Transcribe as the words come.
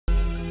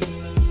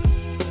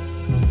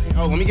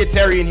Oh, let me get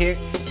Terry in here.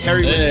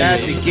 Terry was at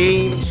the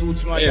game. Salute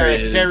to my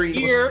guy, Terry.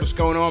 What's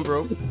going on,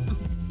 bro?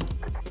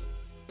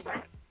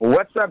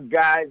 What's up,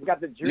 guys? Got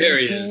the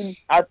Dream Team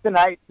out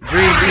tonight.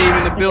 Dream Team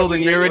in the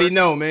building. You already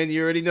know, man.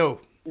 You already know.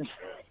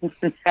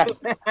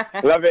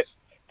 Love it.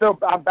 So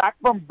I'm back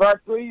from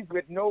Berkeley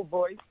with no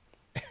voice.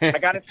 I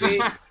gotta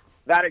say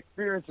that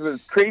experience was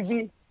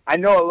crazy. I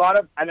know a lot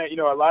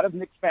of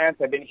Knicks fans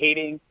have been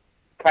hating,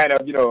 kind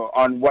of,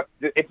 on what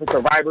if it's a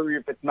rivalry,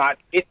 if it's not.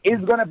 It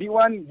is gonna be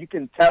one. You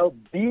can tell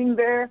being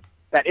there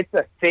that it's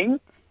a thing.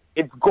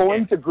 It's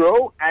going to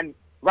grow, and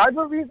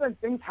rivalries and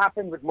things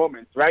happen with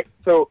moments, right?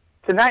 So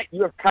tonight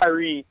you have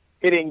Kyrie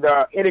hitting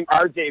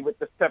RJ with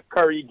the Steph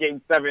Curry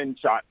Game 7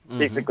 shot,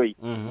 basically.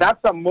 That's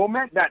a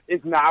moment that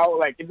is now,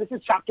 like, if this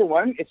is chapter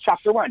 1, it's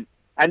chapter 1.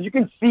 And you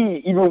can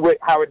see, even with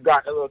how it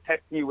got a little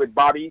testy with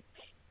Bobby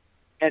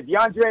and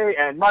DeAndre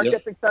and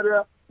Marcus,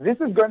 etc., this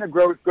is going to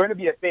grow. It's going to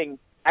be a thing,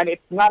 and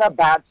it's not a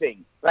bad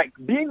thing. Like,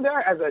 being there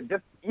as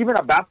even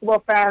a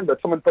basketball fan, or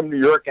someone from New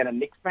York and a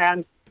Knicks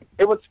fan,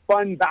 it was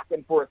fun back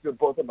and forth with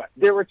both of us.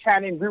 They were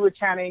chanting, we were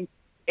chanting.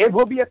 It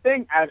will be a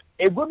thing, and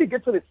it will be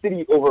good for the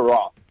city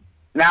overall.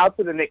 Now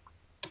to the Knicks.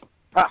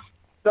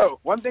 So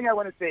one thing I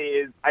want to say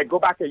is I go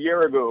back a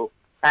year ago,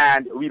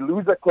 and we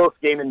lose a close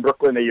game in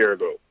Brooklyn a year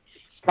ago.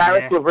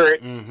 Karis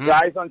LeVert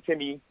drives on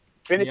Timmy,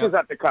 finishes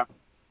at the cup,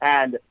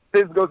 and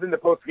Fizz goes in the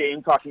post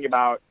game talking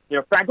about,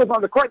 Frank was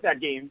on the court that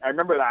game. I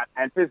remember that,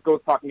 and Fizz goes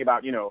talking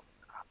about,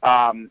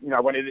 I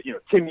wanted,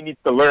 Timmy needs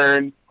to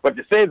learn what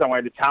this is. I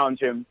wanted to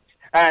challenge him,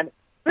 and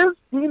Fizz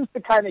seems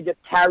to kind of get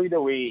carried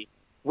away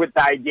with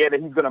the idea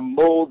that he's going to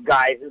mold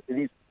guys into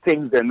these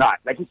things they're not.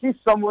 Like, he sees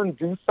someone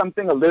do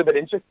something a little bit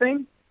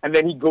interesting, and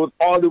then he goes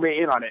all the way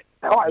in on it.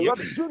 Oh, I love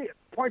it, Julius.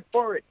 Point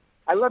forward.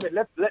 I love it.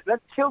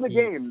 Let's kill the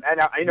game.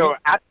 And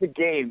at the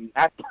game,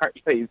 at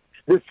Barclays,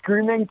 the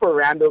screaming for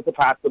Randall to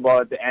pass the ball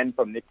at the end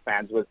from Knicks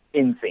fans was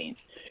insane.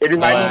 It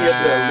reminded me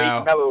of the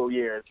late Melo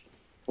years,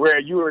 where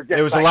you were just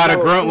there was a lot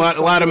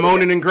of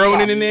moaning and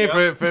groaning in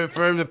there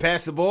for him to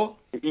pass the ball.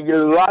 A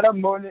lot of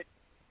moaning.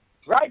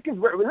 Right, because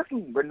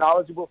we're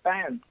knowledgeable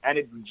fans, and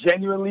it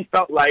genuinely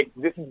felt like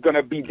this is going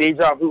to be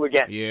deja vu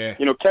again. Yeah.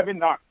 Kevin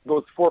Knox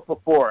goes 4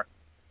 for 4.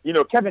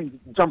 Kevin's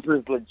jumper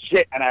is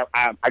legit, and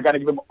I got to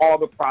give him all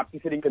the props.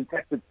 He's hitting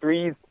contested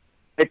threes.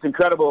 It's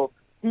incredible.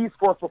 He's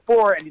 4 for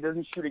 4, and he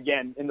doesn't shoot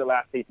again in the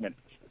last 8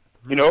 minutes.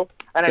 And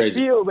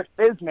crazy. I feel with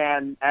Fizz,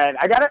 man, and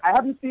I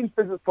haven't seen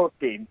Fizz's post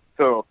game,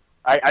 so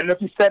I don't know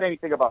if you said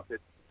anything about this,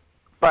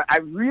 but I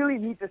really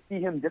need to see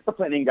him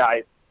disciplining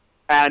guys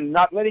and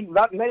not letting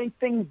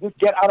things just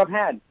get out of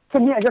hand. To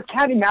me, I just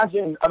can't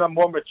imagine on a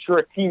more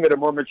mature team with a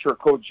more mature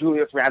coach,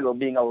 Julius Randle,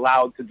 being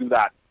allowed to do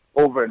that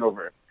over and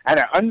over. And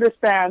I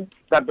understand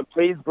that the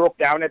plays broke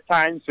down at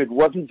times, so it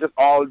wasn't just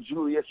all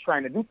Julius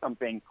trying to do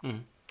something.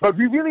 But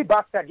we really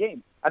boxed that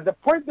game. At the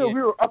point that we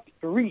were up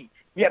 3,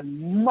 we had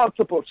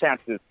multiple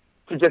chances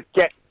to just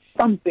get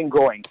something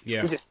going.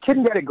 We just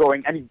couldn't get it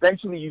going, and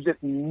eventually you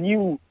just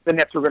knew the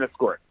Nets were going to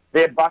score.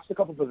 They had botched a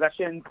couple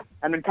possessions,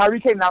 and when Kyrie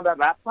came down that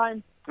last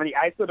time, when he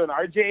ISO'd on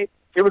RJ,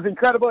 it was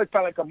incredible. It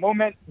felt like a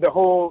moment. The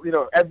whole,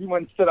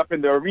 everyone stood up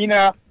in the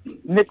arena.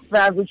 Knicks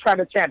fans were trying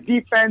to chant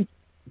defense.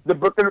 The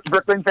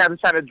Brooklyn fans were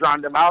trying to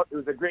drown them out. It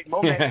was a great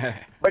moment.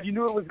 But you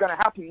knew it was going to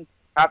happen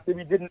after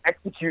we didn't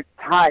execute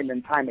time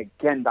and time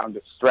again down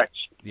the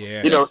stretch.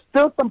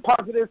 Still some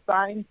positive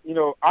signs.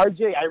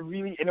 RJ,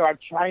 I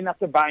try not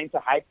to buy into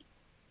hype,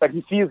 but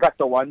he feels like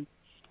the one.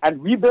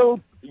 And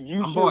rebuilds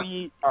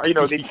usually,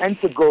 they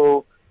tend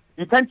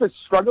to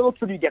struggle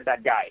till you get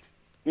that guy.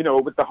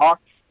 With the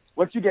Hawks,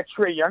 once you get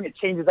Trae Young, it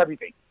changes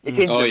everything. It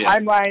changes the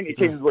timeline. It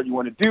changes what you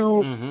want to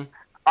do.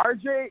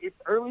 RJ, it's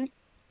early,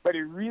 but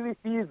it really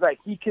feels like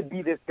he could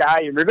be this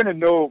guy, and we're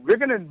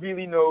gonna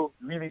really know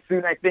really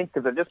soon, I think,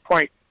 because at this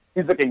point,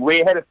 he's looking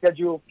way ahead of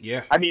schedule.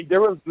 I mean,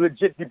 there was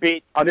legit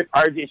debate on if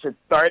RJ should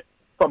start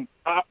from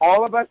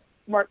all of us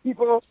smart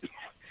people.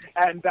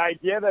 And the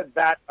idea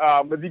that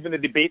was even a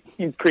debate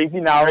seems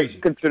crazy now,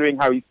 considering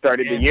how he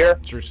started the year.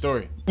 True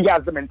story. He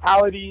has the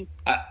mentality.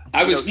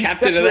 I was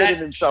captain of that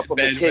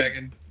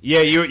bandwagon.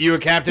 Yeah, you were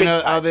captain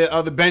of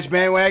the bench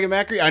bandwagon,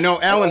 Macri. I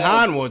know Alan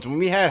Hahn was when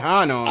we had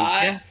Hahn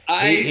on.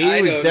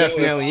 He was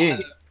definitely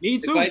in. Me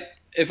too.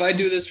 If I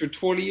do this for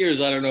 20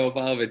 years, I don't know if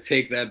I'll ever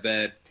take that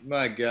bad.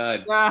 My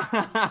God.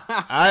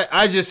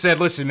 I just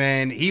said, listen,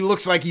 man, he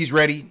looks like he's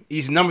ready.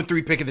 He's number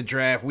 3 pick of the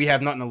draft. We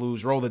have nothing to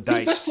lose. Roll the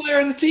dice. He's the best player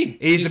on the team.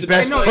 He's the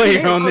best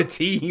player on the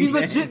team. He's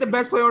legit the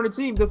best player on the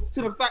team. To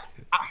the fact,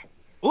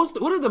 what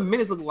do the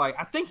minutes look like?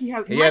 I think he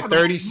had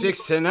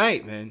 36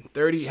 tonight, man.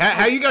 30.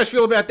 How you guys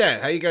feel about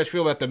that? How you guys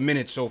feel about the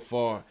minutes so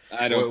far?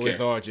 I don't care. With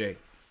RJ.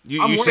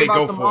 You say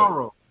go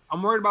for it.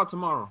 I'm worried about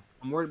tomorrow.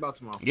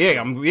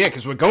 Yeah,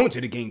 because we're going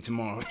to the game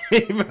tomorrow.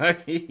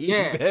 Like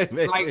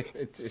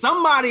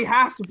somebody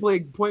has to play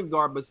point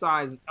guard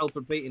besides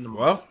Elfrid Payton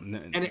tomorrow. Well,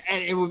 and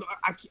it was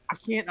I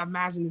can't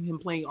imagine him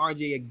playing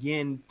RJ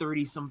again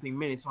 30-something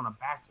minutes on a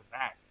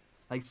back-to-back.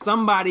 Like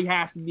somebody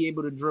has to be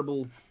able to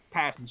dribble,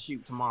 pass, and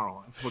shoot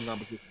tomorrow.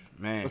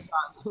 Man,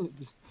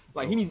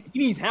 Like he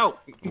needs help.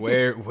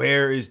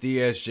 Where is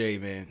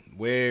DSJ, man?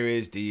 Where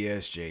is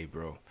DSJ,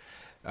 bro?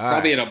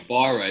 Probably in a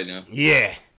bar right now. Yeah.